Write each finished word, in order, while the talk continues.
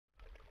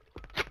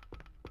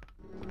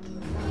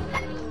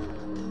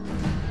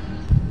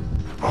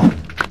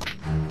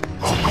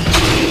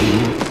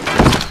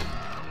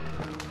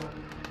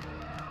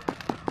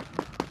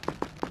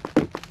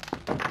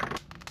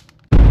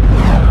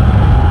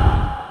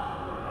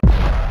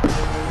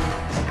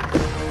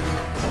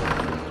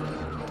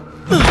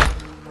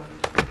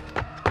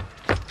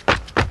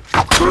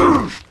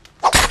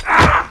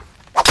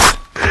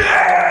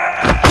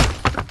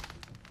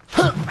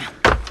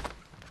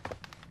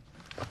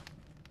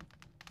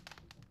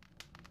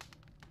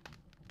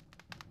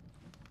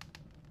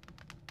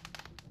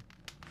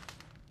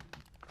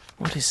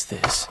What is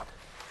this?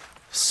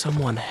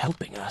 Someone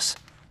helping us.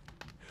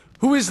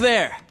 Who is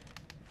there?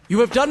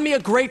 You have done me a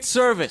great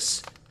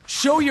service.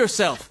 Show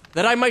yourself,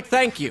 that I might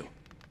thank you.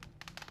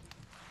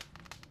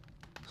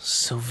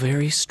 So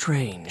very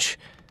strange.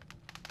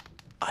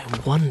 I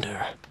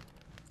wonder...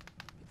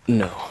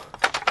 No,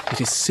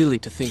 it is silly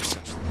to think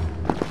such things.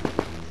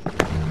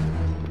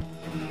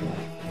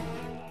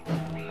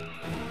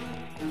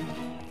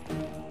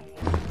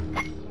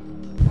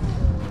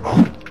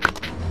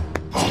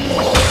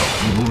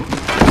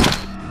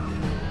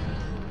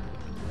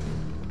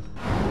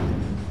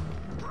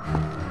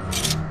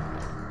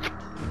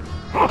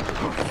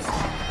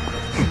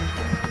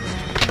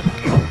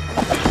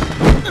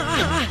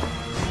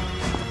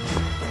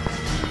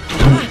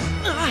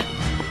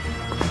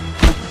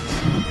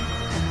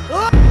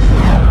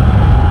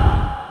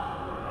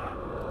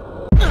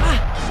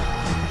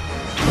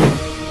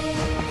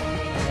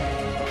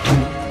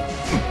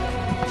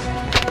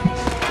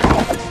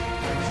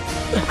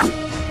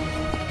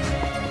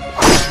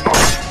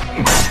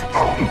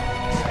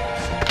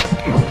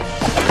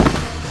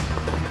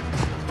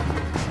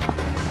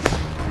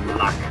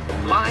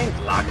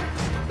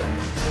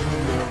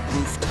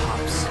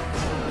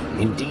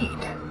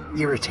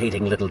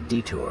 Irritating little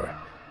detour.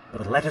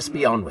 But let us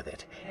be on with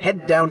it.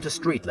 Head down to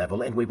street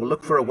level and we will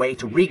look for a way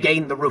to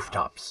regain the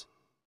rooftops.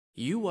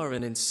 You are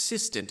an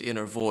insistent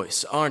inner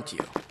voice, aren't you?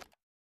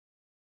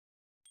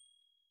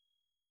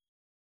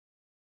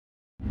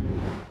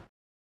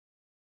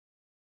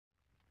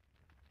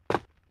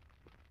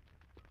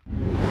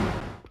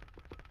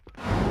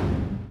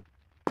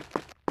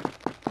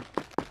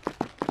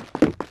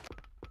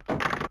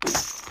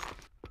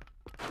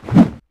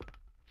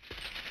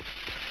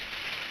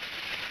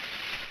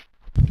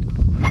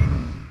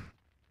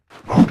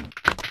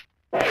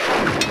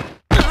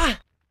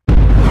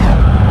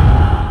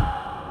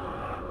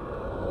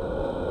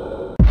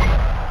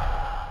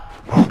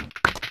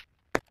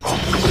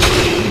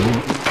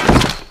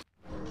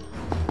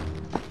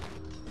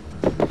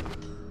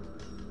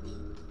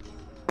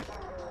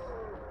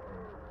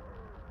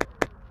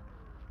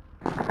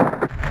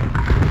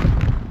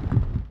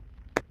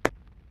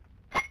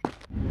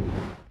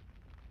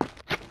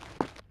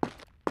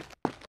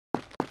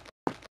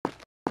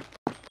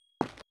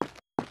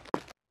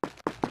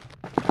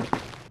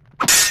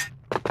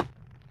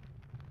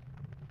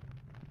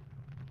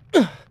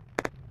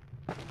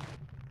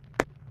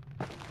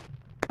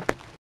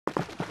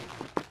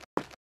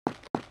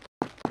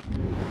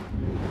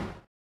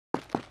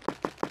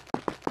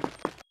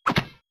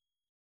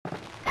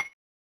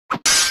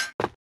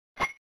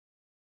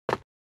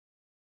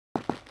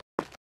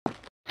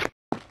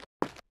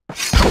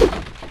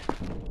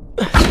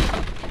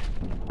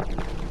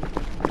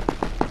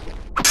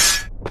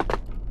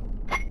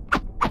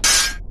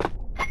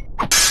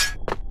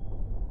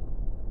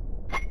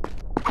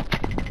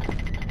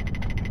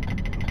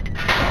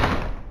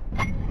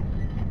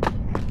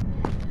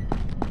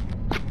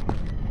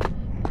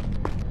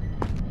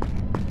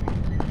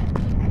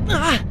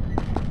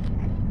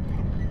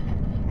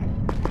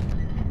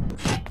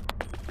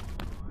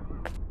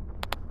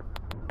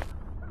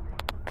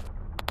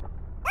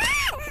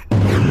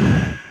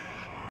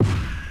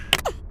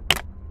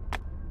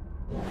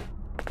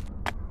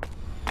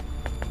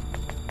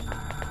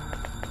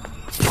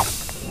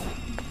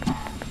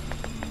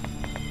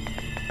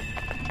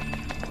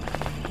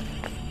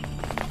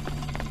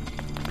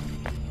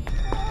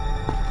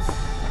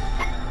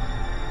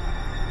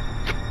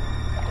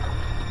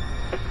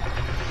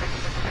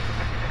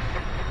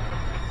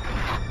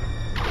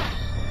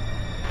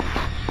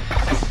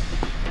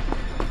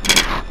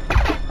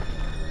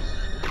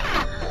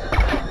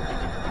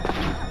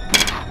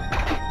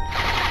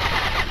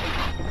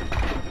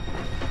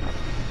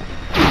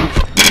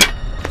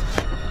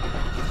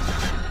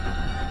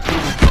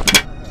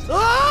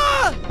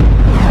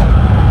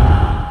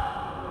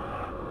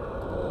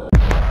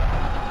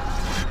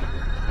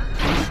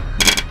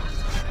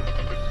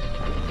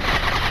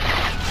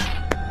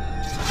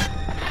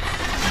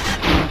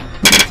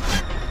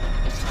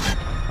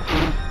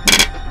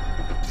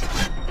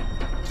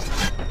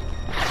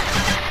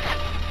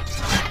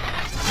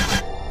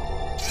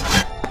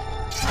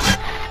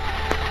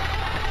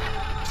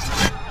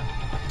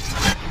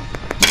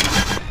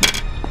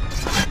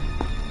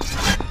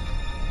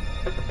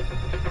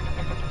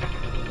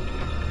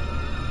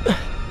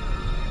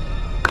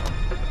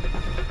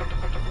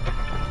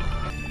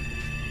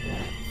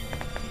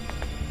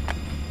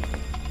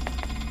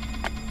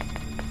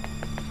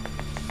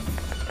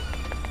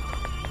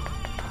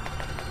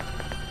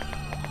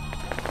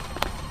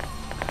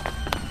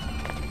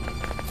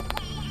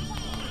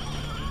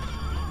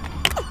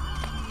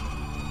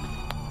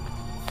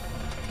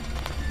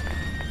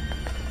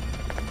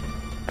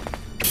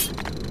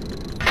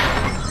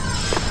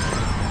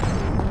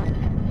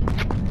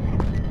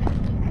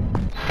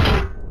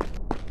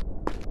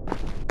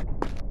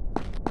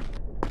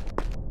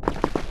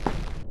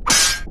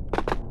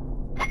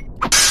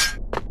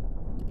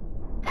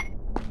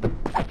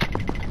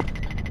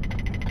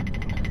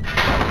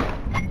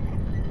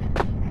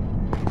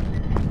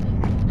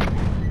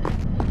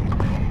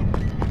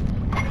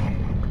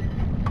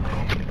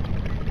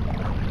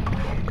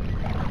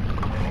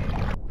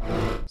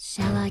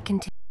 Shall I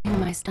continue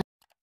my study?